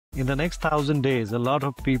In the next 1,000 days, a lot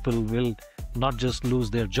of people will not just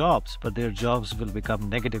lose their jobs, but their jobs will become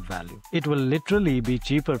negative value. It will literally be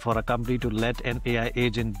cheaper for a company to let an AI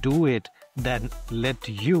agent do it than let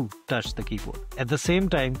you touch the keyboard. At the same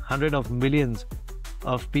time, hundreds of millions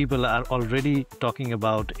of people are already talking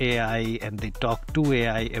about AI and they talk to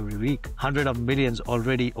AI every week. Hundreds of millions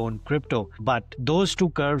already own crypto. But those two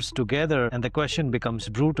curves together, and the question becomes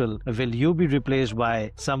brutal: will you be replaced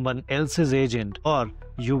by someone else's agent, or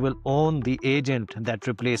you will own the agent that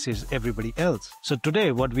replaces everybody else? So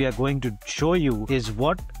today, what we are going to show you is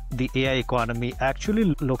what the AI economy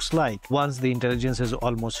actually looks like once the intelligence is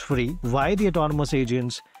almost free, why the autonomous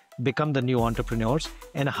agents become the new entrepreneurs,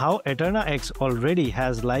 and how EternaX already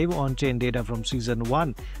has live on-chain data from season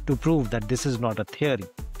 1 to prove that this is not a theory.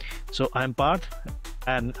 So I'm Parth,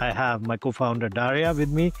 and I have my co-founder Dariia with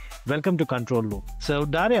me. Welcome to Control Loop. So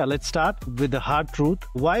Dariia, let's start with the hard truth.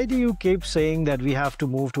 Why do you keep saying that we have to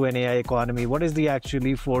move to an AI economy? What is the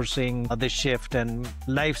actually forcing the shift? And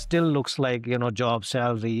life still looks like, job,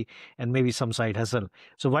 salary, and maybe some side hustle.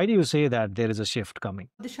 So why do you say that there is a shift coming?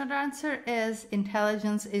 The short answer is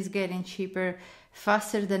intelligence is getting cheaper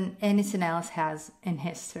faster than anything else has in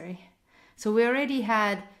history. So we already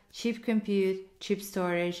had cheap compute, cheap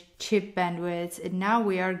storage, cheap bandwidth, and now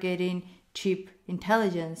we are getting cheap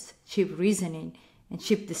intelligence, cheap reasoning, and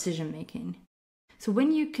cheap decision making. So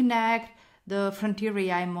when you connect the frontier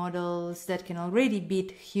AI models that can already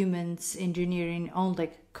beat humans engineering on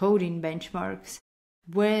coding benchmarks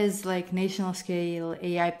with national scale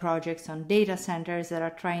AI projects on data centers that are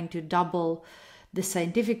trying to double the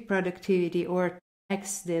scientific productivity or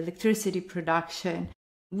X the electricity production,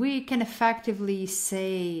 we can effectively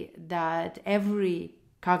say that every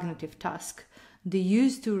cognitive task that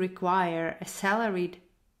used to require a salaried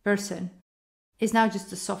person is now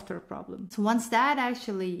just a software problem. So once that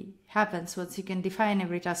actually happens, once you can define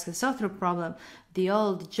every task as a software problem, the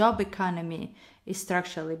old job economy is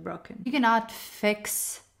structurally broken. You cannot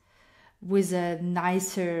fix with a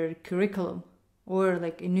nicer curriculum or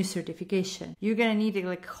a new certification. You're gonna need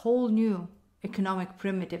a whole new economic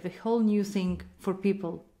primitive, a whole new thing for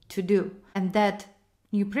people to do. And that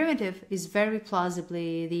new primitive is very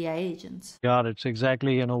plausibly the AI agents. Yeah, it's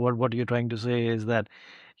exactly, what you're trying to say is that,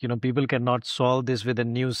 people cannot solve this with a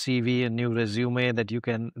new CV, a new resume that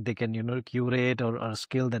they can, curate, or a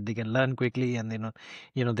skill that they can learn quickly, and,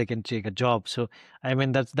 they can take a job. So, I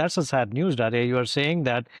mean, that's a sad news, Dariia. You are saying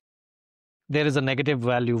that there is a negative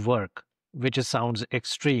value work, which sounds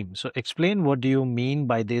extreme. So explain, what do you mean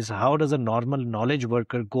by this? How does a normal knowledge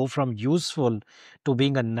worker go from useful to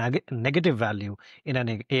being a negative value in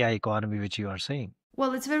an AI economy, which you are saying?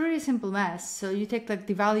 Well, it's a very simple math. So you take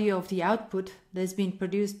the value of the output that's been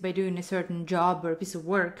produced by doing a certain job or a piece of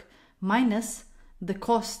work minus the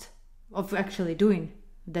cost of actually doing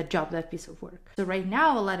that job, that piece of work. So right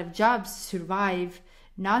now, a lot of jobs survive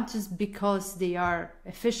not just because they are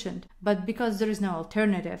efficient, but because there is no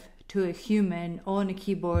alternative to a human on a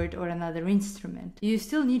keyboard or another instrument. You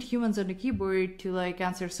still need humans on the keyboard to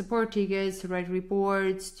answer support tickets, to write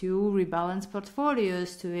reports, to rebalance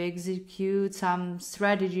portfolios, to execute some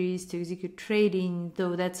strategies, to execute trading,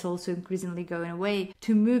 though that's also increasingly going away,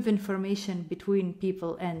 to move information between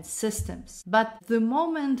people and systems. But the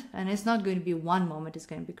moment, and it's not going to be one moment, it's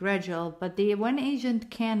going to be gradual, but the one agent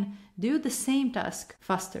can do the same task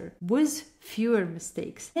faster with fewer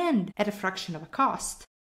mistakes and at a fraction of a cost.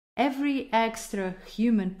 Every extra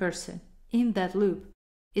human person in that loop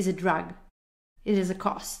is a drag. It is a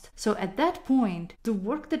cost. So at that point, the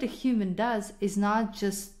work that a human does is not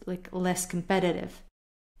just less competitive.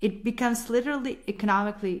 It becomes literally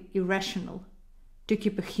economically irrational to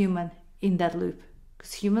keep a human in that loop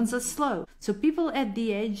because humans are slow. So people at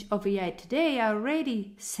the edge of AI today are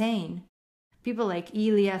already saying, people like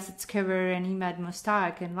Elias Etzkever and Imad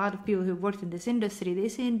Mostak and a lot of people who worked in this industry, they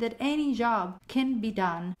say that any job can be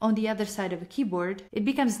done on the other side of a keyboard. It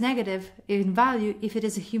becomes negative in value if it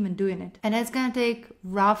is a human doing it. And it's going to take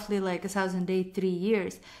roughly 1,000 days, 3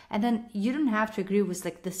 years. And then you don't have to agree with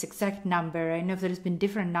this exact number. I know there's been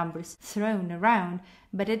different numbers thrown around,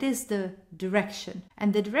 but it is the direction.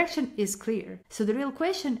 And the direction is clear. So the real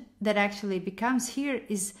question that actually becomes here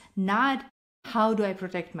is not how do I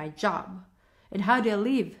protect my job? And how do I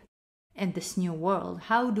live in this new world?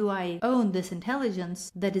 How do I own this intelligence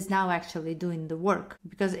that is now actually doing the work?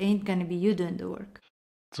 Because it ain't going to be you doing the work.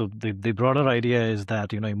 So the broader idea is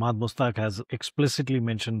that, Imad Mostak has explicitly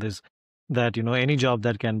mentioned this, that, any job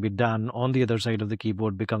that can be done on the other side of the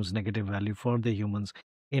keyboard becomes negative value for the humans.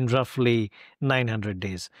 in roughly 900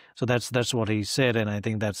 days. So that's what he said, and I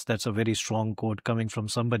think that's a very strong quote coming from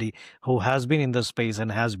somebody who has been in the space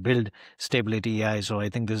and has built stability AI. So I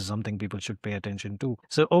think this is something people should pay attention to.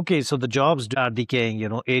 So okay, so the jobs are decaying,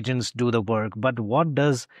 agents do the work, but what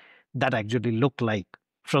does that actually look like?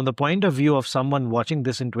 From the point of view of someone watching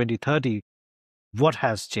this in 2030, what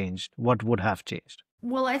has changed? What would have changed?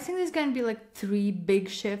 Well, I think there's going to be like three big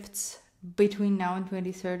shifts between now and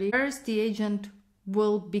 2030. First, the agent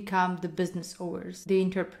will become the business owners, the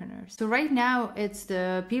entrepreneurs. So right now, it's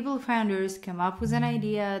the people founders come up with an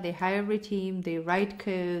idea, they hire a team, they write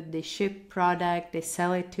code, they ship product, they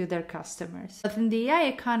sell it to their customers. But in the AI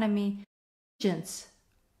economy, agents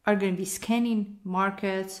are going to be scanning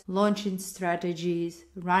markets, launching strategies,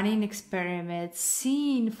 running experiments,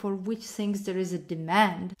 seeing for which things there is a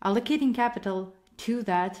demand, allocating capital to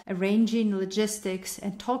that, arranging logistics,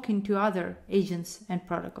 and talking to other agents and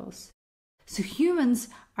protocols. So humans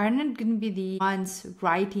are not going to be the ones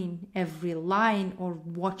writing every line or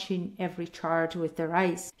watching every chart with their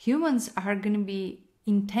eyes. Humans are going to be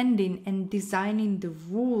intending and designing the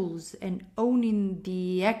rules and owning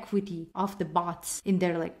the equity of the bots in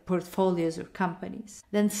their portfolios or companies.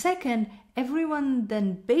 Then second, everyone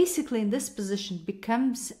then basically in this position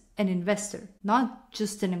becomes an investor, not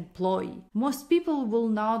just an employee. Most people will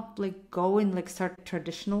not go and start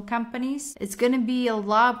traditional companies. It's going to be a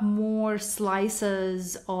lot more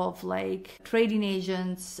slices of trading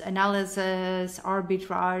agents, analysis,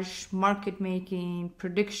 arbitrage, market making,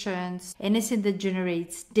 predictions, anything that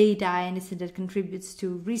generates data, anything that contributes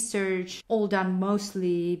to research, all done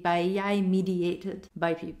mostly by AI mediated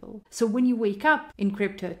by people. So when you wake up in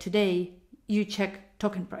crypto today, you check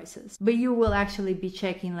token prices, but you will actually be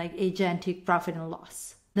checking agentic profit and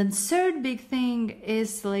loss. Then third big thing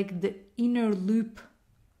is the inner loop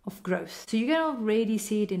of growth. So you can already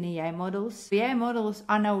see it in AI models. The AI models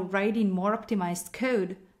are now writing more optimized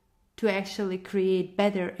code to actually create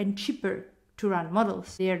better and cheaper to run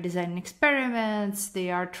models. They are designing experiments, they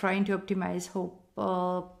are trying to optimize whole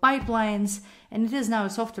pipelines, and it is now a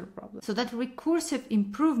software problem. So that recursive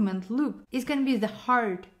improvement loop is going to be the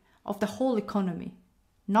heart of the whole economy.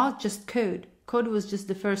 Not just code. Code was just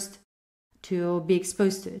the first to be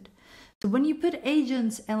exposed to it. So when you put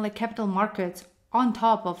agents and capital markets on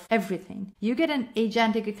top of everything, you get an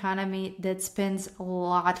agentic economy that spins a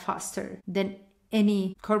lot faster than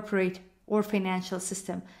any corporate or financial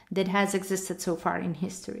system that has existed so far in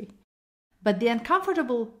history. But the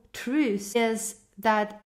uncomfortable truth is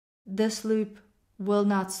that this loop will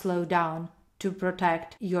not slow down to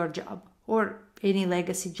protect your job or any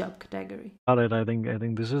legacy job category. All right, I think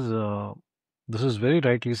this is very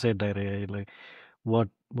rightly said, Dariia. What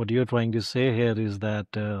you're trying to say here is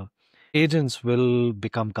that agents will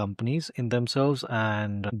become companies in themselves,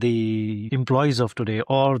 and the employees of today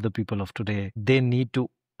or the people of today, they need to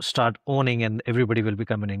start owning, and everybody will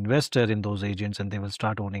become an investor in those agents, and they will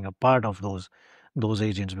start owning a part of those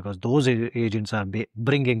agents, because those agents are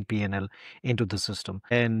bringing PNL into the system.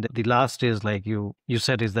 And the last is, like you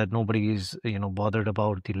said, is that nobody is bothered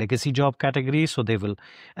about the legacy job category, so they will,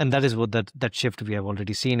 and that is what that shift we have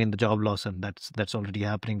already seen in the job loss, and that's already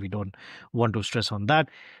happening. We don't want to stress on that,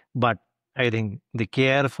 but I think the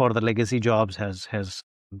care for the legacy jobs has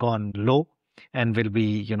gone low and will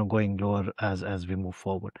be going lower as we move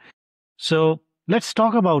forward. So let's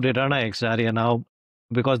talk about EternaX, Dariia, now,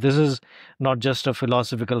 because this is not just a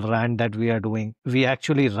philosophical rant that we are doing. We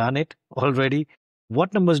actually run it already.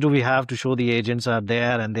 What numbers do we have to show the agents are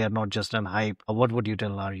there and they are not just an hype? What would you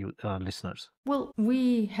tell our listeners? Well,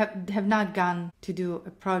 we have not gone to do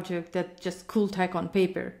a project that just cool tech on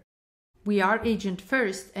paper. We are agent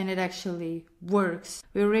first, and it actually works.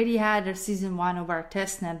 We already had a season 1 of our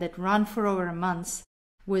testnet that ran for over a month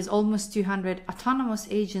with almost 200 autonomous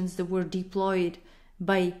agents that were deployed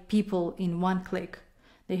by people in one click.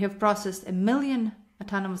 They have processed 1 million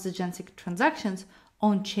autonomous agentic transactions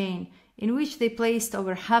on chain, in which they placed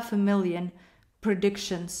over 500,000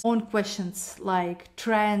 predictions on questions like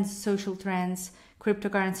trends, social trends,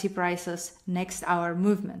 cryptocurrency prices, next hour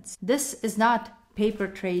movements. This is not paper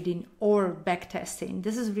trading or backtesting.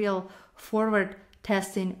 This is real forward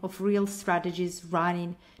testing of real strategies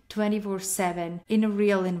running 24/7 in a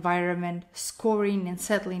real environment, scoring and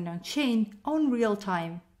settling on chain on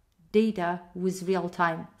real-time data with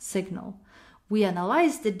real-time signal. We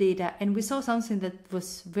analyzed the data and we saw something that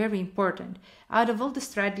was very important. Out of all the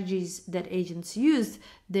strategies that agents used,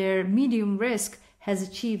 their medium risk has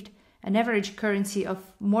achieved an average currency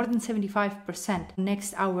of more than 75%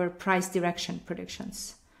 next hour price direction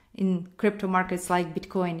predictions in crypto markets like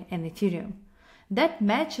Bitcoin and Ethereum. That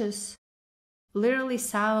matches literally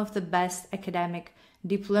some of the best academic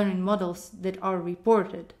deep learning models that are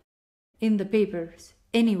reported in the papers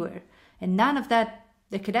anywhere. And none of that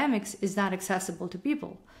academics is not accessible to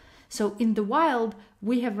people. So in the wild,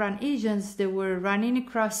 we have run agents that were running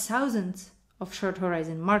across thousands of short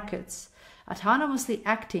horizon markets, autonomously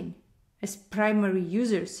acting as primary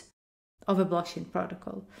users of a blockchain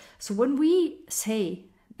protocol. So when we say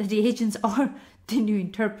that the agents are the new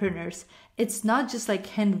entrepreneurs, it's not just like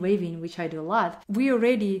hand waving, which I do a lot. We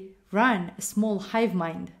already run a small hive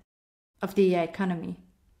mind of the AI economy,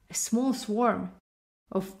 a small swarm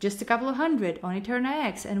of just a couple of hundred on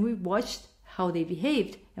EternaX, and we watched how they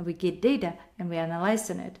behaved, and we get data and we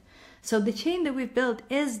analyzed on it. So the chain that we've built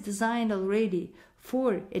is designed already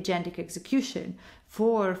for agentic execution,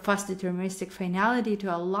 for fast deterministic finality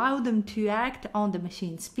to allow them to act on the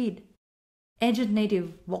machine speed. Agent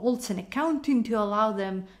native vaults and accounting to allow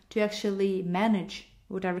them to actually manage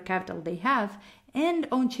whatever capital they have, and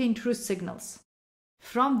on-chain truth signals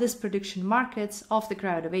from these prediction markets of the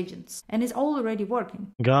crowd of agents. And it's already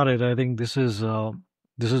working. Got it. I think this is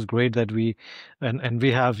great that we and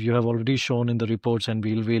we have you have already shown in the reports, and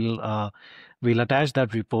we'll attach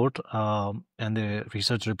that report and the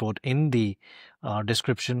research report in the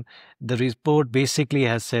description. The report basically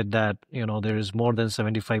has said that there is more than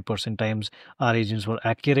 75% times our agents were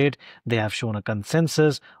accurate. They have shown a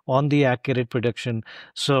consensus on the accurate prediction.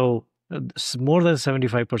 So more than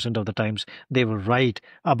 75% of the times they were right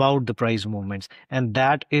about the price movements, and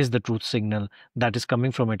that is the truth signal that is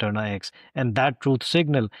coming from EternaX. And that truth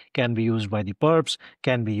signal can be used by the perps,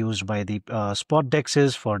 can be used by the spot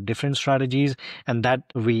dexes for different strategies, and that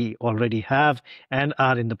we already have and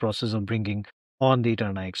are in the process of bringing on the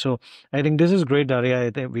EternaX. So I think this is great, Dariia. I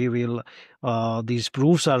think we will these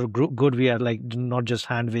proofs are good. We are like not just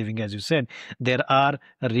hand waving, as you said. There are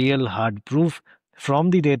real hard proof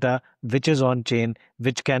from the data which is on chain,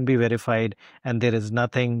 which can be verified, and there is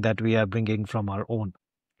nothing that we are bringing from our own.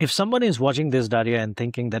 If someone is watching this, Dariia, and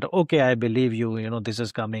thinking that, okay, I believe you, this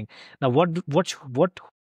is coming. Now, what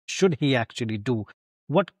should he actually do?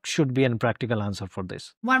 What should be a practical answer for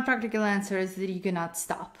this? One practical answer is that you cannot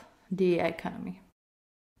stop the AI economy.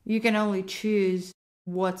 You can only choose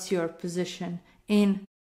what's your position in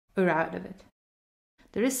or out of it.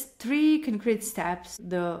 There is 3 concrete steps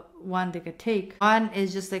the one that could take. One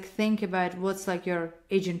is just like think about what's like your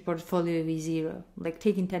agent portfolio V0, like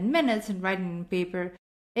taking 10 minutes and writing on paper,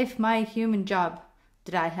 if my human job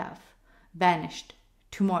that I have vanished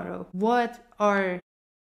tomorrow, what are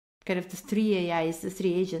kind of the 3 AIs, the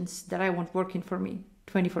 3 agents that I want working for me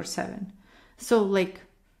 24/7. So like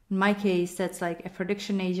in my case, that's like a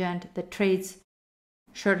prediction agent that trades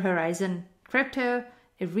short horizon crypto,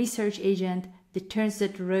 a research agent that turns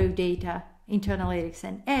that raw data into analytics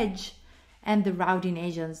and edge, and the routing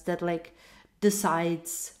agents that like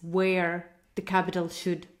decides where the capital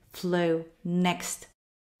should flow next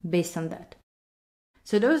based on that.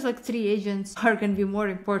 So those like 3 agents are going to be more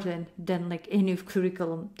important than like any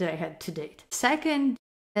curriculum that I had to date. Second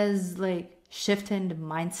is like shifting the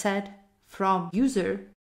mindset from user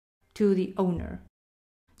to the owner.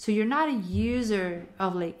 So you're not a user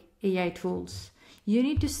of like AI tools. You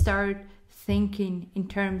need to start thinking in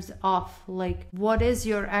terms of like what is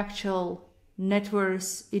your actual net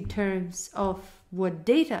worth in terms of what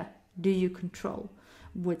data do you control,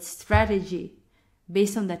 what strategy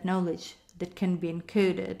based on that knowledge that can be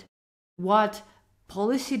encoded, what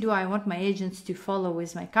policy do I want my agents to follow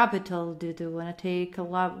with my capital? Do they want to take a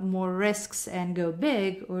lot more risks and go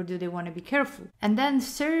big, or do they want to be careful? And then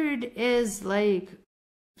third is like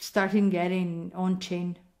starting getting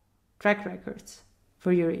on-chain track records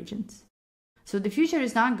for your agents. So the future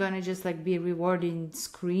is not going to just like be rewarding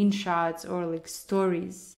screenshots or like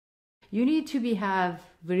stories. You need to have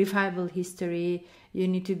verifiable history. You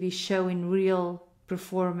need to be showing real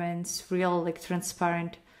performance, real like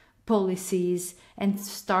transparent policies, and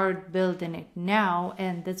start building it now.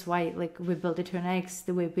 And that's why like we built EternaX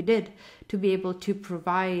the way we did, to be able to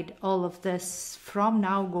provide all of this from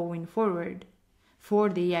now going forward for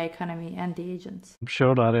the AI economy and the agents.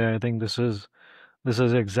 Sure, Dariia. I think this is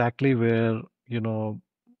exactly where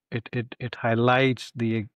it highlights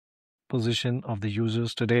the position of the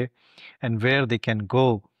users today and where they can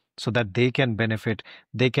go so that they can benefit.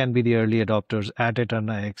 They can be the early adopters at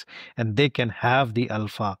EternaX, and they can have the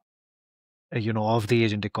alpha of the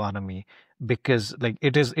agent economy. Because like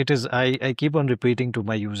it is I keep on repeating to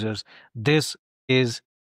my users, this is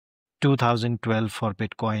 2012 for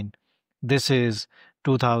Bitcoin, this is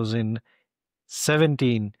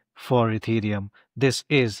 2017 for Ethereum, this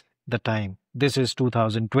is the time, this is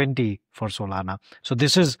 2020 for Solana. So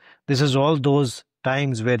this is all those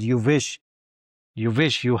times where you wish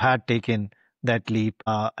you had taken that leap,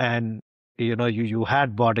 and you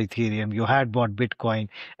had bought Ethereum, you had bought Bitcoin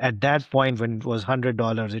at that point when it was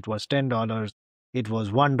 $100, it was $10, it was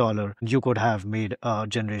 $1. You could have made a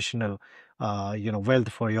generational, wealth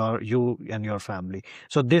for you and your family.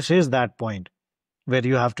 So this is that point where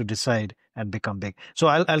you have to decide and become big. So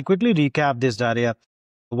I'll quickly recap this, Daria,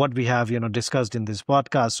 what we have discussed in this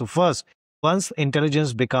podcast. So first, once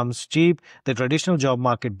intelligence becomes cheap, the traditional job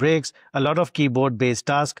market breaks. A lot of keyboard based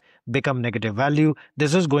tasks become negative value.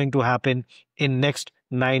 This is going to happen in next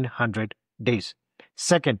 900 days.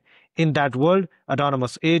 Second, in that world,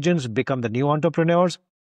 autonomous agents become the new entrepreneurs.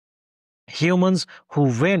 Humans who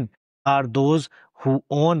win are those who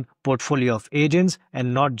own portfolio of agents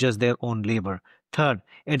and not just their own labor. Third,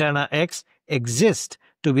 EternaX exists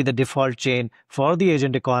to be the default chain for the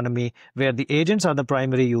agent economy, where the agents are the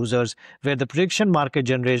primary users, where the prediction market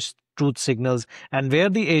generates truth signals, and where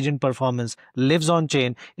the agent performance lives on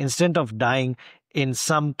chain instead of dying in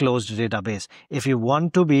some closed database. If you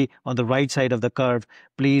want to be on the right side of the curve,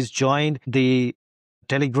 please join the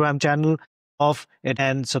Telegram channel of it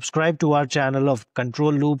and subscribe to our channel of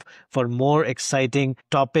Control Loop for more exciting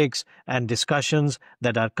topics and discussions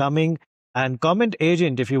that are coming. And comment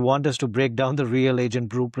agent if you want us to break down the real agent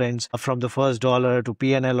blueprints from the first dollar to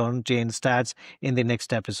PNL on chain stats in the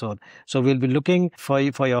next episode. So we'll be looking for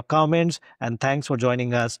your comments, and thanks for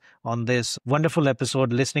joining us on this wonderful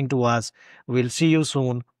episode, listening to us. We'll see you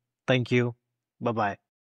soon. Thank you. Bye bye.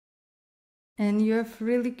 And you're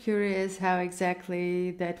really curious how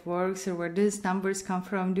exactly that works or where these numbers come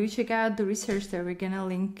from, do check out the research that we're going to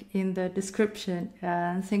link in the description.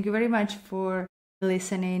 And thank you very much for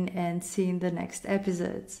listening and seeing the next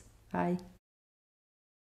episodes. Bye.